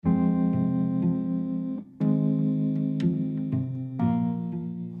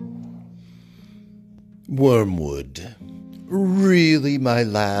Wormwood. Really, my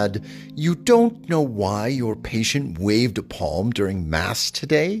lad? You don't know why your patient waved a palm during Mass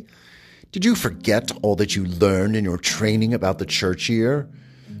today? Did you forget all that you learned in your training about the church year?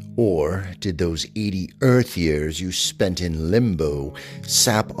 Or did those 80 Earth years you spent in limbo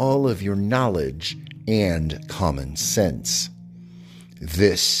sap all of your knowledge and common sense?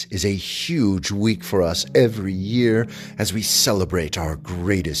 This is a huge week for us every year as we celebrate our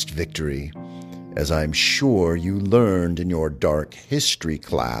greatest victory. As I'm sure you learned in your dark history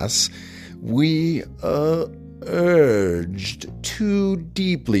class, we urged two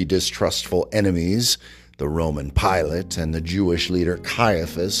deeply distrustful enemies, the Roman Pilate and the Jewish leader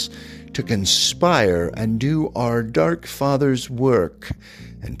Caiaphas, to conspire and do our dark father's work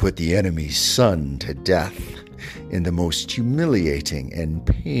and put the enemy's son to death in the most humiliating and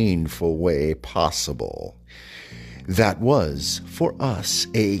painful way possible. That was, for us,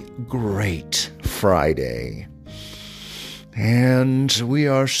 a great Friday. And we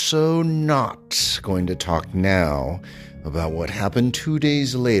are so not going to talk now about what happened 2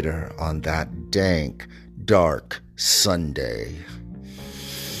 days later on that dank, dark Sunday.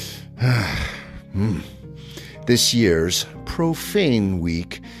 This year's Profane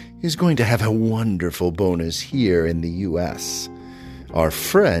Week is going to have a wonderful bonus here in the U.S. Our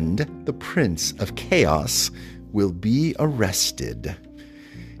friend, the Prince of Chaos, will be arrested.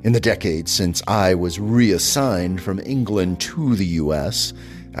 In the decades since I was reassigned from England to the U.S.,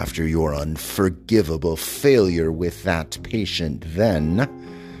 after your unforgivable failure with that patient then,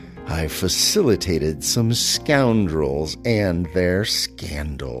 I facilitated some scoundrels and their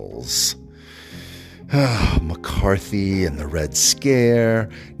scandals. McCarthy and the Red Scare,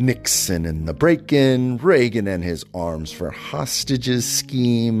 Nixon and the break-in, Reagan and his arms for hostages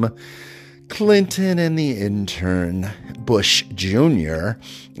scheme, Clinton and the intern, Bush Jr.,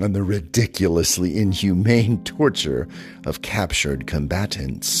 and the ridiculously inhumane torture of captured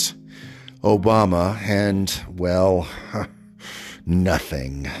combatants. Obama and, well,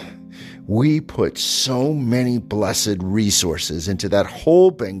 nothing. We put so many blessed resources into that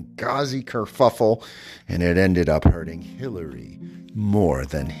whole Benghazi kerfuffle, and it ended up hurting Hillary more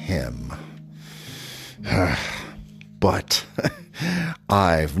than him. But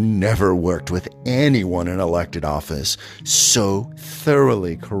I've never worked with anyone in elected office so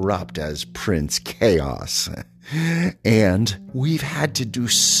thoroughly corrupt as Prince Chaos. And we've had to do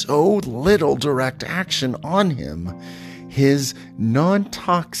so little direct action on him. His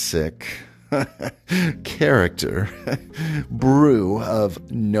non-toxic character, brew of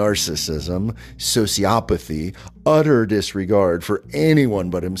narcissism, sociopathy, utter disregard for anyone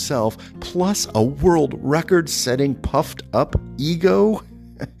but himself, plus a world record-setting puffed-up ego,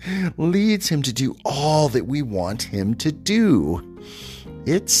 leads him to do all that we want him to do.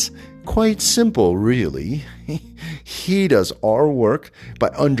 It's quite simple, really. He does our work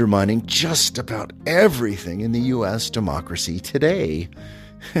by undermining just about everything in the U.S. democracy today.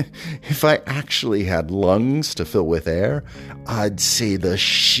 If I actually had lungs to fill with air, I'd say the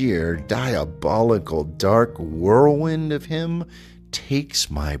sheer diabolical dark whirlwind of him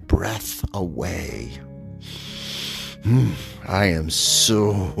takes my breath away. I am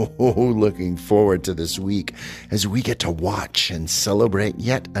so looking forward to this week as we get to watch and celebrate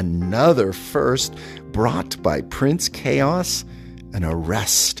yet another first brought by Prince Chaos, an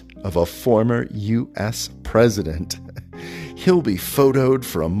arrest of a former U.S. president. He'll be photoed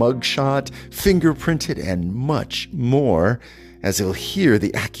for a mugshot, fingerprinted, and much more, as he'll hear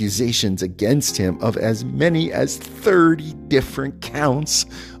the accusations against him of as many as 30 different counts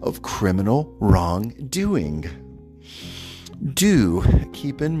of criminal wrongdoing. Do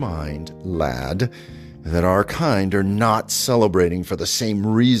keep in mind, lad, that our kind are not celebrating for the same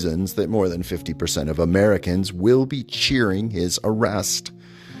reasons that more than 50% of Americans will be cheering his arrest.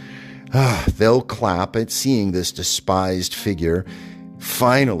 They'll clap at seeing this despised figure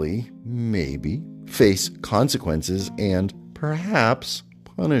finally, maybe, face consequences and perhaps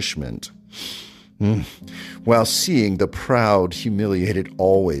punishment. While seeing the proud, humiliated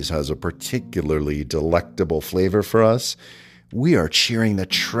always has a particularly delectable flavor for us, we are cheering the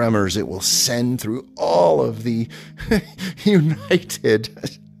tremors it will send through all of the United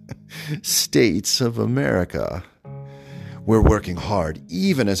States of America. We're working hard,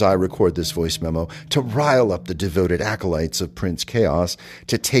 even as I record this voice memo, to rile up the devoted acolytes of Prince Chaos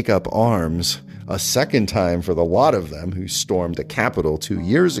to take up arms a second time for the lot of them who stormed the Capitol 2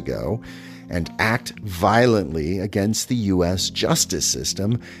 years ago and act violently against the U.S. justice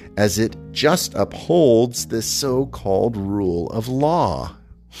system as it just upholds this so-called rule of law.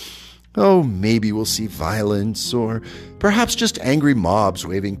 Oh, maybe we'll see violence or perhaps just angry mobs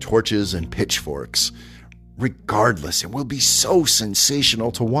waving torches and pitchforks, Regardless, it will be so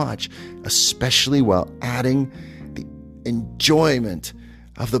sensational to watch, especially while adding the enjoyment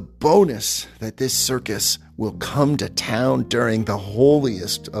of the bonus that this circus will come to town during the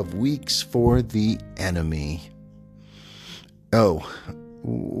holiest of weeks for the enemy. Oh,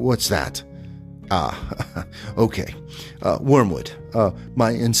 what's that? Okay. Wormwood,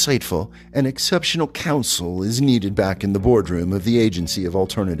 my insightful and exceptional counsel is needed back in the boardroom of the Agency of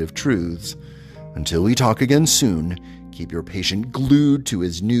Alternative Truths. Until we talk again soon, keep your patient glued to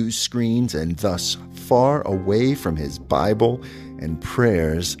his news screens and thus far away from his Bible and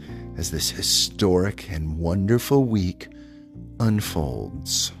prayers as this historic and wonderful week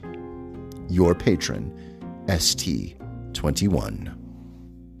unfolds. Your patron, ST21.